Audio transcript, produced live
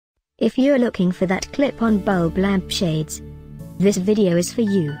If you're looking for that clip-on bulb lampshades, this video is for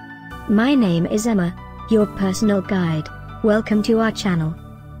you. My name is Emma, your personal guide. Welcome to our channel.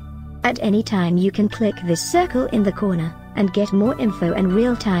 At any time you can click this circle in the corner, and get more info and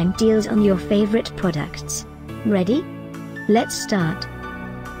real-time deals on your favorite products. Ready? Let's start.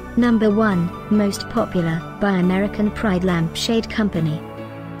 Number 1, most popular, by American Pride Lampshade Company.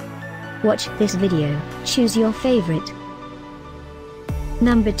 Watch this video, choose your favorite.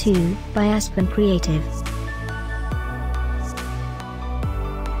 Number 2, by Aspen Creative.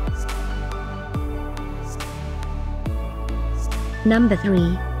 Number 3,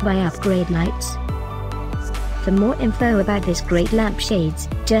 by Upgradelights. For more info about this great lampshades,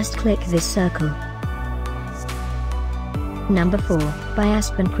 just click this circle. Number 4, by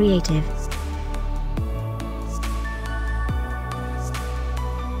Aspen Creative.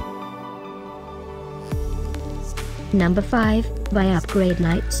 Number 5, by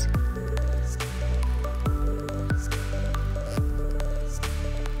Upgradelights.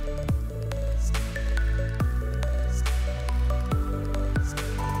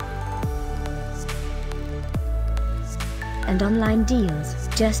 And online deals,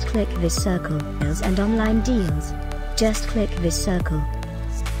 just click this circle. Deals and online deals, just click this circle.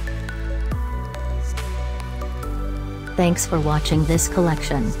 Thanks for watching this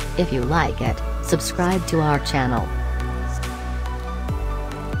collection. If you like it, subscribe to our channel.